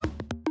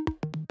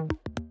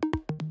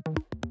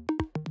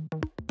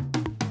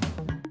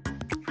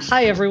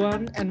Hi,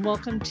 everyone, and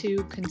welcome to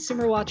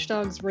Consumer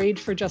Watchdog's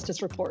Rage for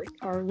Justice Report,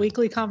 our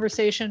weekly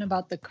conversation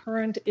about the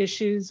current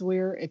issues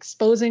we're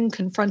exposing,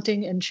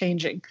 confronting, and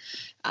changing.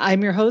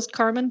 I'm your host,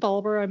 Carmen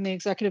Balber. I'm the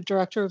Executive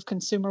Director of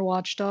Consumer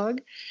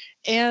Watchdog.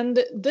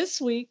 And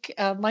this week,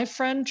 my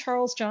friend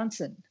Charles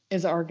Johnson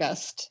is our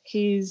guest.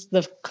 He's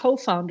the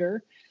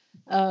co-founder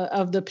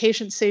of the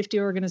patient safety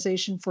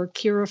organization for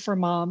Cura for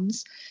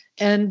Moms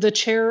and the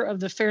chair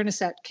of the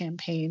Fairness Act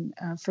campaign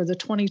for the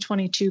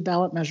 2022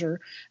 ballot measure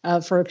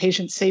for a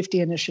patient safety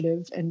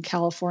initiative in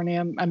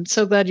California. I'm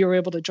so glad you were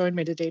able to join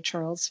me today,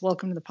 Charles.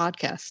 Welcome to the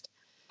podcast.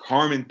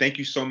 Carmen, thank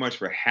you so much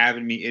for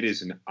having me. It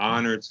is an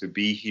honor to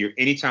be here.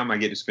 Anytime I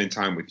get to spend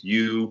time with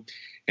you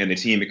and the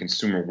team at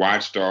Consumer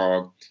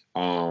Watchdog,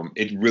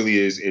 it really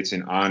is. It's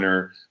an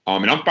honor.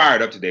 And I'm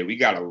fired up today. We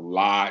got a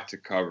lot to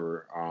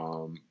cover.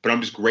 But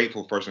I'm just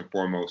grateful, first and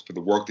foremost, for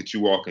the work that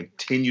you all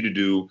continue to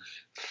do,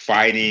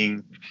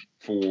 fighting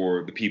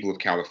for the people of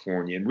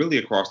California and really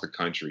across the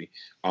country.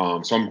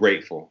 So I'm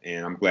grateful,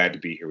 and I'm glad to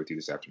be here with you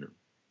this afternoon.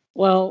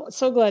 Well,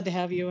 so glad to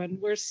have you,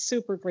 and we're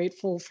super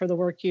grateful for the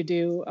work you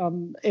do.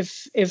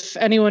 If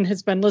anyone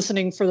has been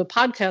listening for the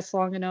podcast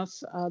long enough,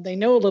 they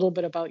know a little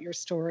bit about your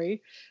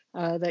story,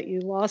 that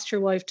you lost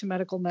your life to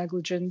medical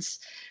negligence.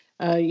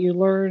 You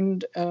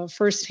learned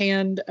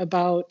firsthand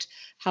about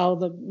how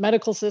the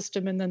medical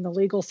system and then the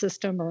legal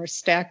system are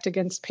stacked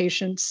against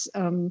patients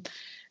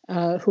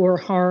who are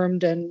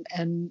harmed,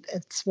 and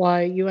it's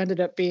why you ended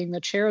up being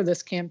the chair of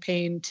this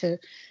campaign to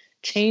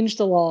change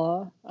the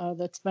law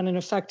that's been in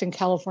effect in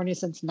California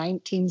since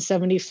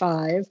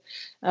 1975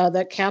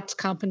 that caps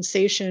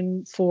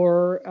compensation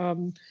for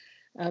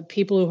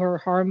people who are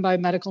harmed by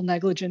medical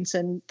negligence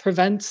and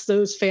prevents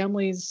those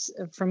families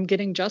from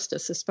getting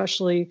justice,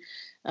 especially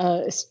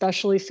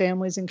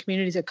families in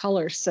communities of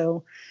color.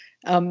 So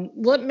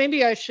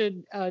maybe I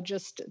should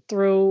just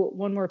throw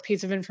one more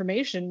piece of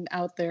information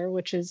out there,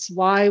 which is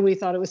why we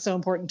thought it was so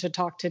important to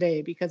talk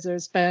today, because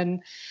there's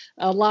been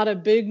a lot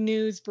of big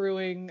news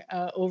brewing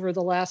over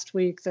the last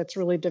week that's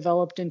really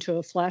developed into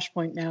a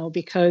flashpoint now,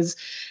 because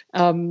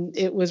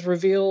it was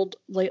revealed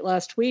late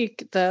last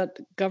week that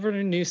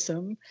Governor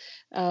Newsom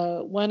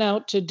went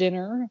out to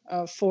dinner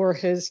for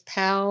his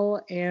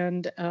pal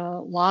and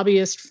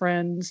lobbyist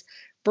friend's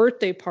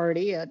birthday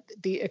party at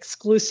the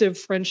exclusive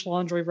French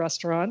Laundry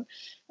restaurant,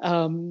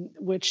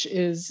 which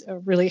is a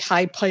really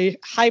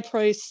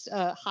high-priced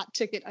hot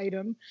ticket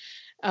item,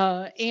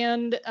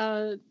 and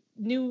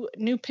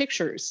new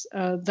pictures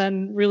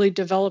then really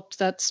developed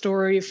that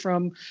story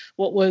from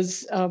what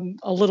was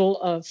a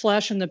little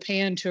flash in the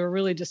pan to a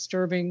really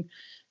disturbing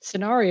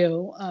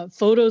scenario.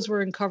 Photos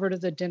were uncovered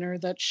of the dinner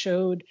that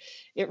showed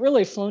it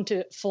really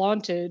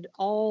flaunted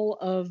all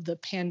of the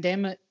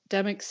pandemic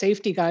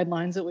safety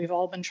guidelines that we've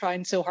all been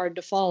trying so hard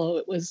to follow.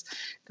 It was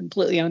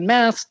completely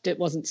unmasked. It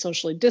wasn't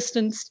socially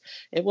distanced.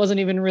 It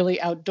wasn't even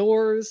really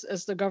outdoors,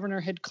 as the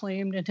governor had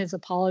claimed in his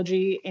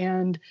apology.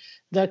 And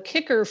the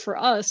kicker for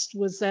us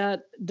was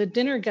that the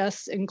dinner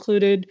guests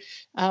included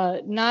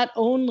not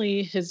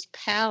only his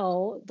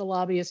pal, the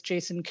lobbyist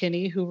Jason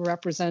Kinney, who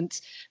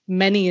represents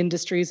many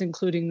industries,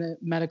 including the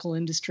medical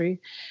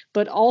industry,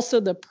 but also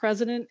the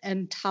president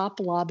and top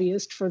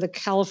lobbyist for the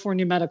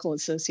California Medical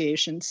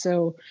Association.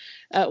 So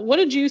what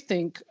did you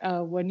think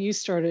when you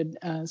started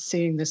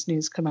seeing this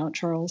news come out,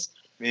 Charles?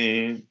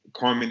 Man,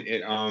 Carmen,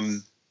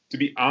 to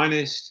be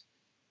honest,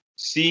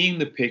 seeing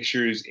the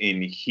pictures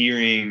and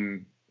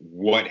hearing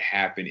what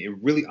happened, it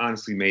really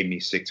honestly made me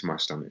sick to my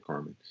stomach,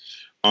 Carmen.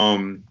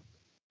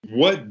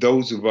 What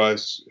those of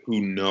us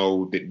who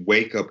know that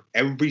wake up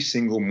every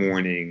single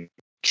morning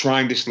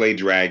trying to slay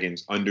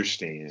dragons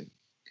understand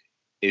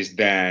is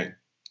that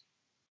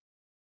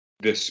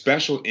the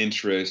special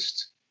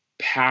interest,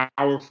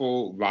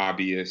 powerful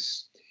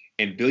lobbyists,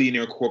 and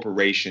billionaire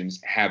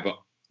corporations have a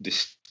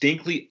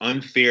distinctly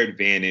unfair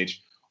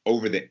advantage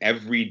over the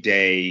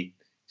everyday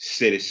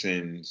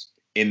citizens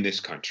in this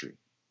country,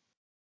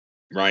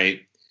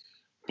 right?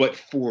 But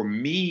for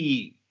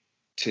me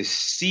to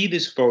see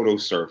this photo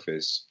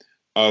surface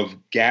of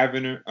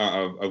Governor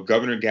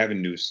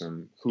Gavin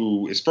Newsom,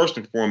 who is first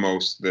and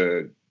foremost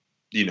the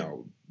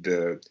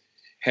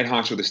head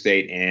honcho of the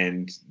state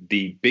and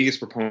the biggest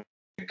proponent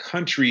in the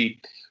country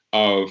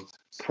of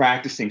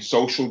practicing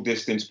social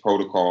distance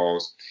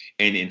protocols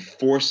and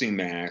enforcing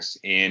masks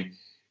and,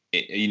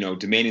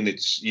 demanding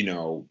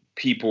that,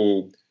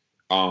 people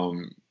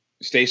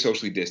stay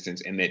socially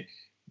distanced and that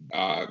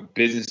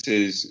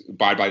businesses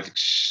abide by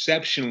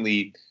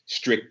exceptionally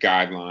strict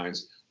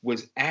guidelines,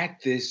 was at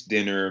this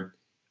dinner,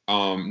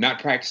 not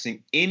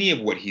practicing any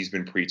of what he's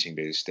been preaching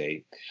to the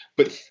state.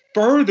 But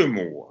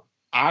furthermore,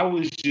 I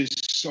was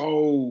just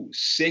so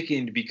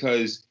sickened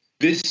because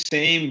this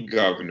same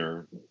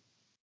governor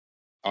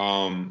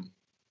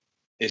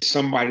is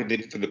somebody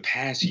that for the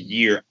past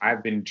year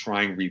I've been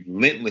trying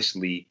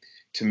relentlessly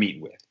to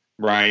meet with,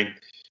 right?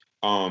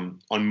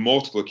 On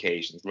multiple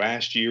occasions.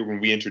 Last year,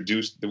 when we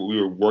introduced what we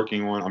were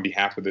working on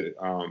behalf of the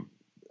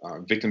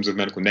victims of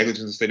medical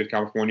negligence in the state of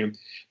California,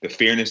 the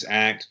Fairness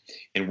Act,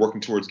 and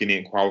working towards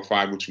getting it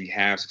qualified, which we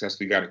have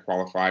successfully got it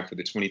qualified for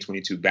the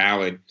 2022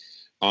 ballot.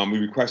 We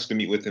requested to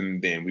meet with him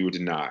then. We were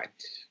denied.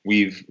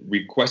 We've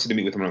requested to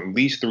meet with him on at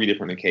least 3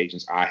 different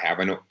occasions. I have.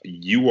 I know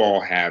you all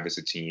have as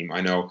a team.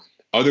 I know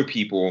other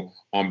people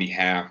on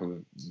behalf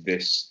of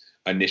this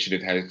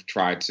initiative have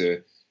tried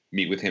to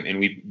meet with him, and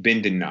we've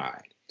been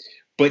denied.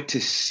 But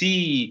to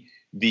see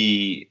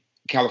the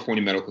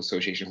California Medical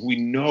Association, who we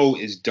know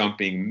is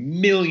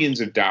dumping millions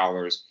of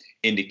dollars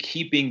into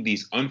keeping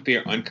these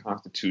unfair,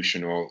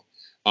 unconstitutional,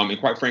 and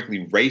quite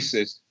frankly,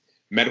 racist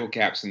medical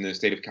caps in the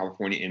state of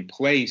California in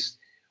place,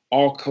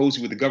 all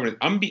cozy with the government.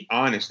 I'm gonna be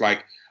honest,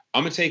 like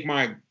I'm gonna take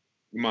my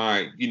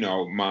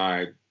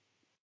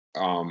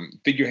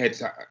figurehead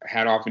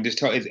hat off and just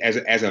tell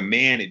as a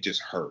man, it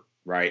just hurt,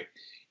 right?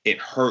 It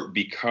hurt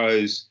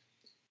because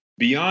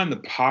beyond the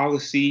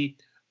policy,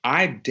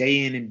 I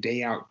day in and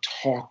day out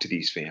talk to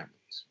these families,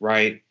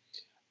 right?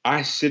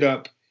 I sit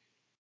up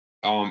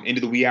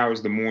into the wee hours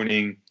of the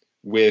morning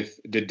with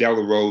the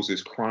Della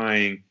Roses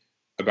crying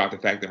about the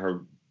fact that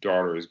her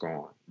daughter is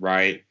gone,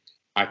 right?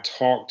 I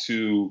talk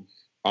to,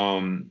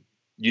 Tammy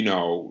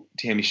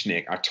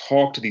Schnick. I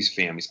talk to these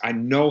families. I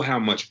know how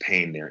much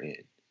pain they're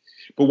in.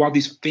 But while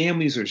these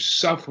families are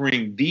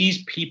suffering,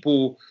 these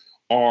people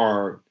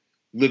are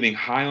living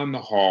high on the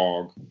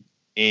hog.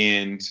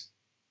 And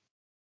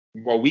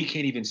while we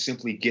can't even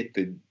simply get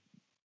the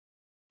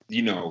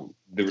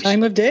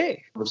time of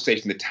day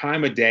conversation, the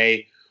time of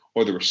day,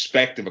 or the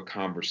respect of a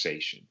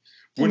conversation.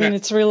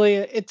 It's a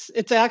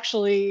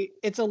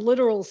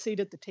literal seat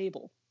at the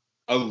table.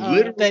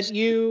 That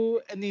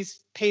you and these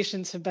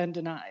patients have been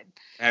denied.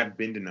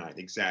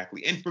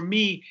 Exactly. And for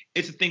me,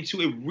 it's a thing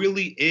too. It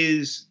really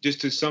is,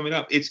 just to sum it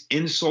up, it's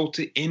insult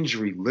to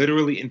injury,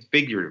 literally and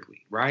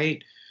figuratively,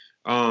 right?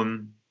 But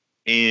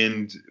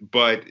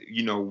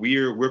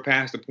we're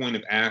past the point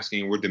of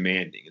asking, we're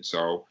demanding, and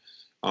so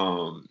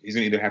he's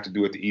gonna either have to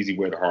do it the easy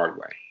way or the hard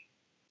way.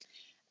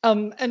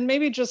 And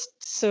maybe just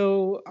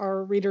so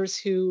our readers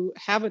who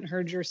haven't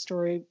heard your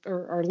story,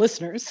 or our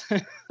listeners,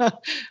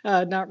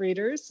 not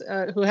readers,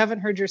 who haven't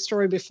heard your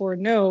story before,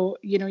 know,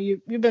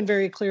 you've been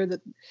very clear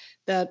that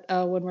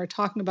when we're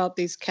talking about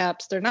these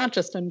caps, they're not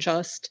just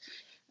unjust,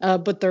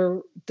 but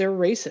they're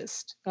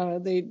racist.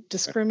 They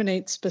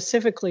discriminate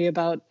specifically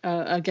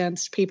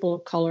against people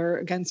of color,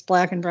 against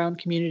Black and brown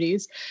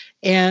communities.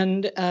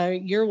 And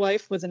your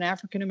wife was an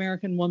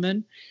African-American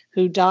woman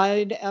who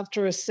died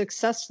after a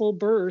successful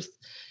birth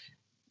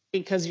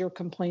because your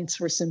complaints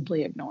were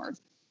simply ignored.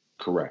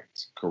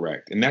 Correct.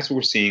 And that's what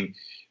we're seeing.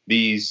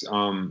 These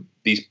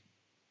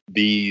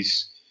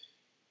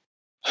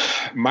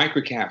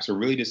microcaps are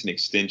really just an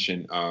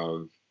extension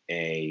of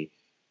a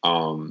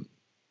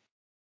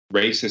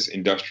racist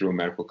industrial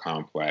medical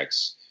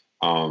complex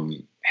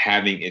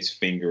having its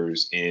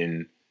fingers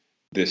in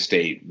the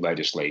state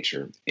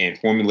legislature and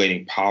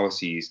formulating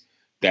policies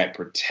that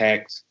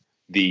protect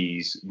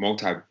these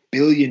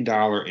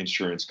multi-billion-dollar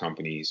insurance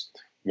companies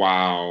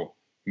while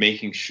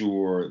making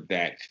sure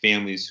that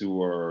families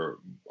who are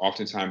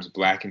oftentimes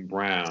Black and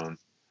brown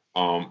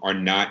are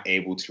not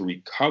able to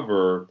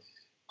recover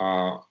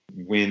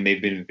when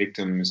they've been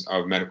victims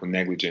of medical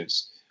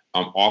negligence,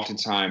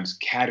 oftentimes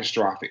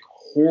catastrophic,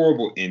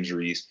 horrible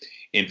injuries,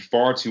 and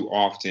far too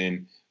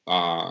often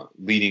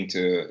leading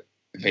to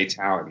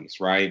fatalities,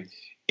 right?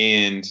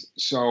 And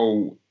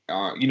so,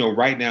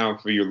 right now,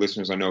 for your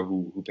listeners, I know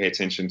who pay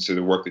attention to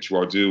the work that you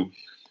all do,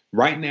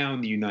 right now in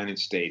the United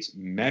States,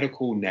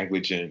 medical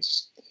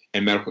negligence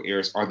and medical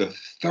errors are the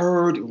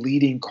 3rd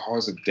leading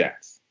cause of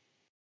death.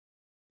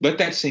 Let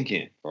that sink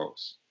in,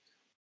 folks.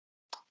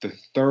 The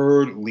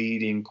 3rd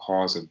leading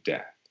cause of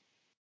death.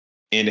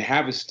 And to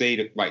have a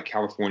state like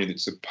California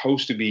that's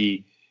supposed to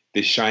be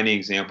this shining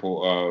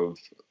example of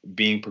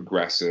being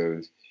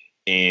progressive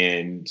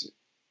and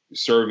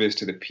service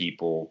to the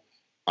people,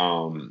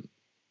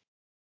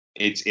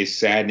 it's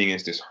saddening,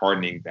 it's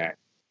disheartening that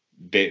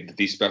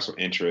these special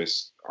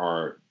interests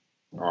are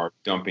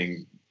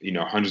dumping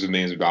hundreds of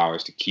millions of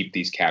dollars to keep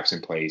these caps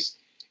in place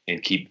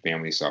and keep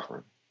families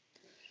suffering.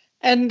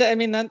 And I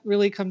mean, that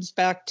really comes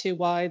back to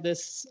why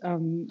these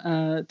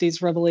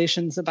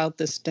revelations about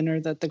this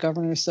dinner that the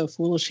governor so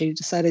foolishly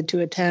decided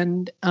to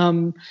attend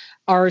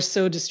are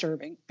so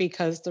disturbing,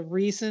 because the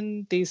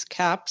reason these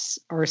caps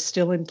are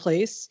still in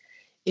place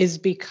is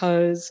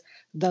because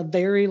the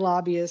very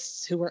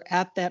lobbyists who were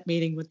at that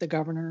meeting with the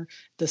governor,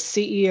 the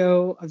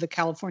CEO of the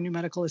California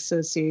Medical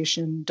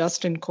Association,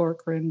 Dustin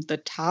Corcoran, the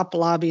top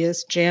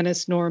lobbyist,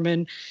 Janice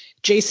Norman,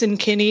 Jason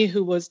Kinney,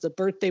 who was the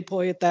birthday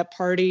boy at that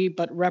party,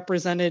 but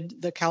represented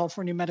the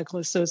California Medical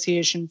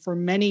Association for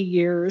many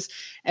years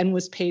and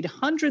was paid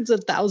hundreds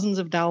of thousands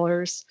of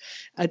dollars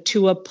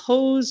to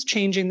oppose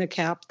changing the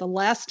cap the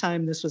last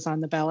time this was on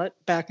the ballot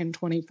back in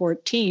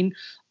 2014,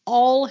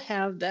 all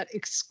have that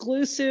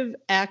exclusive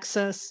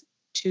access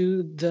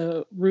to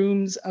the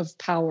rooms of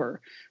power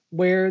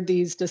where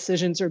these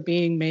decisions are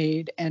being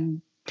made,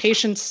 and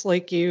patients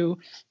like you,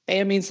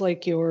 families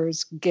like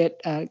yours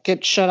get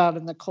shut out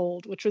in the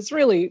cold, which was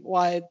really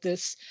why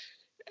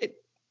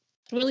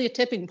really a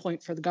tipping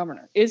point for the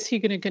governor. Is he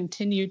going to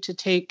continue to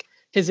take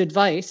his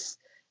advice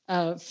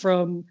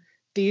from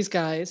these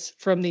guys,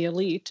 from the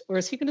elite, or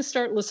is he going to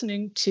start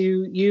listening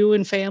to you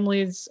and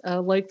families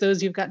like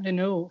those you've gotten to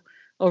know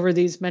over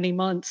these many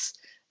months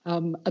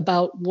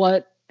about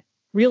what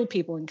real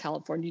people in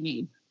California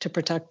need to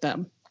protect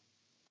them?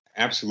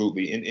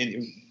 Absolutely.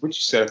 And what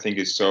you said, I think,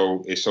 is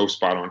so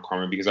spot on,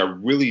 Carmen, because I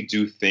really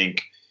do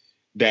think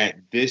that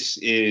this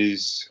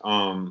is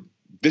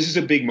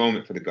a big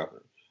moment for the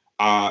governor.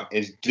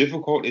 As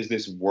difficult as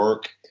this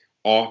work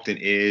often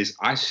is,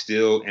 I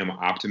still am an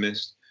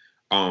optimist.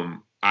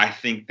 I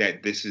think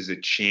that this is a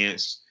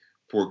chance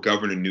for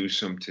Governor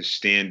Newsom to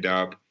stand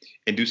up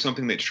and do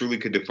something that truly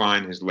could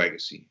define his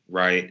legacy,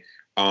 right?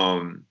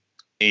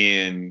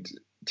 And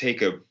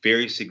take a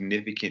very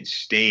significant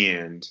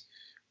stand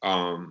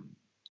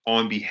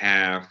on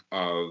behalf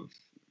of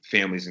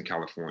families in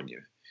California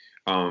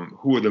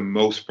who are the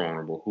most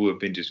vulnerable, who have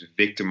been just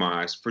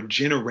victimized for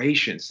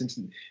generations. Since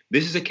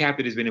this is a cap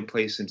that has been in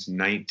place since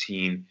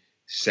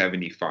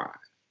 1975,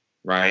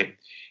 right?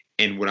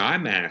 And what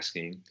I'm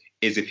asking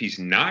is, if he's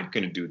not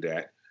going to do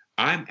that,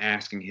 I'm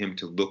asking him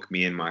to look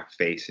me in my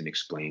face and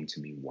explain to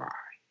me why.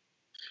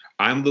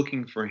 I'm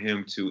looking for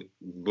him to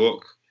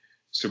look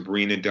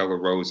Sabrina De La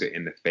Rosa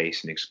in the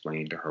face and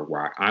explain to her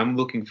why. I'm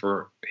looking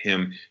for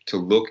him to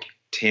look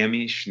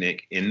Tammy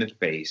Schnick in the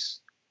face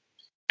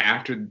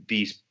after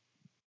these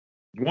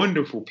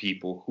wonderful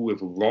people who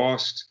have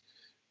lost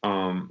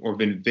or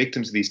been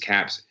victims of these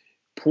caps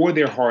pour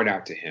their heart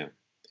out to him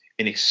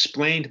and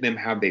explain to them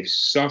how they've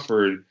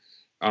suffered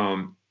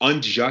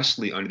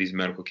unjustly under these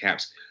medical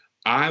caps.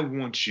 I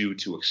want you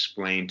to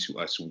explain to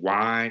us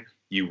why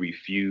you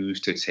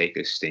refuse to take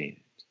a stand.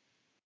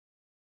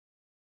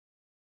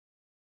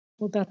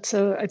 Well, that's,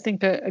 I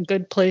think, a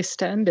good place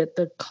to end it.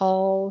 The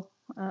call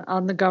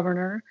on the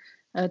governor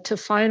to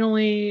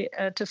finally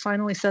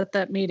set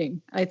that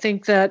meeting. I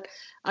think that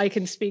I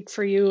can speak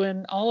for you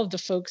and all of the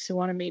folks who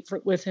want to meet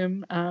with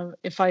him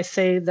if I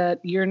say that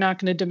you're not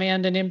going to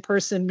demand an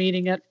in-person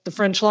meeting at the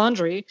French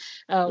Laundry.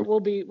 We'll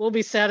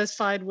be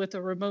satisfied with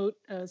a remote,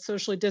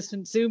 socially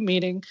distant Zoom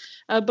meeting.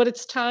 But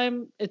it's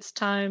time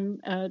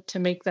to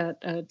make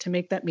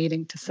that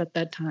meeting, to set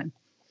that time.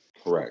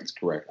 Correct.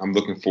 I'm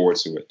looking forward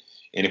to it.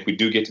 And if we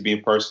do get to be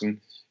in person,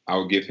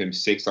 I'll give him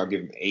 6. I'll give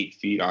him 8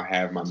 feet. I'll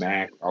have my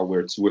Mac. I'll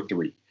wear 2 or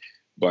 3.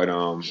 But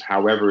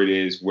however it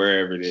is,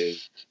 wherever it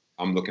is,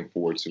 I'm looking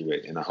forward to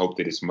it. And I hope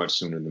that it's much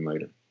sooner than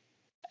later.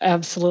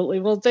 Absolutely.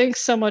 Well,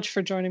 thanks so much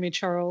for joining me,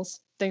 Charles.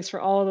 Thanks for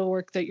all the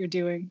work that you're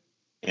doing.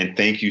 And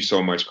thank you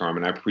so much,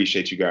 Carmen. I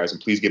appreciate you guys.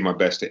 And please give my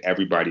best to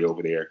everybody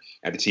over there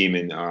at the team.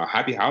 And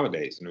happy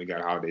holidays. I know we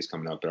got holidays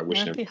coming up, but I wish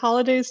happy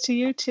holidays to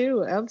you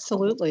too.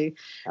 Absolutely.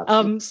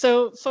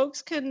 So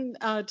folks can,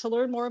 to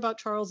learn more about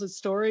Charles's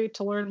story,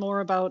 to learn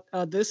more about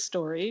this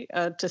story,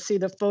 to see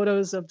the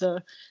photos of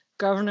the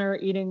governor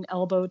eating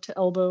elbow to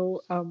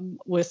elbow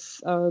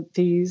with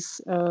these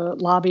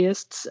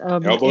lobbyists,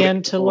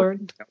 and to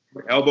learn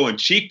elbow and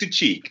cheek to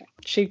cheek.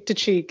 Cheek to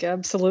cheek,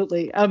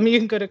 absolutely. You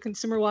can go to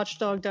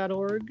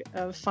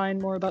consumerwatchdog.org,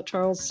 find more about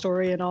Charles'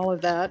 story and all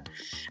of that.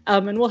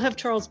 And we'll have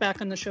Charles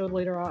back on the show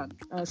later on,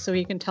 so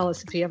he can tell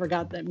us if he ever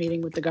got that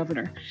meeting with the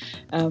governor.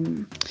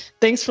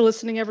 Thanks for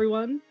listening,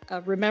 everyone.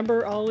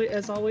 Remember,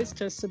 as always,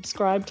 to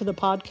subscribe to the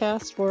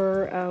podcast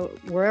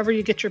wherever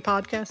you get your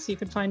podcasts. You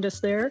can find us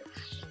there.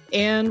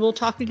 And we'll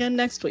talk again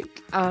next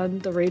week on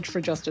the Rage for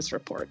Justice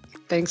Report.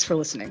 Thanks for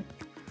listening.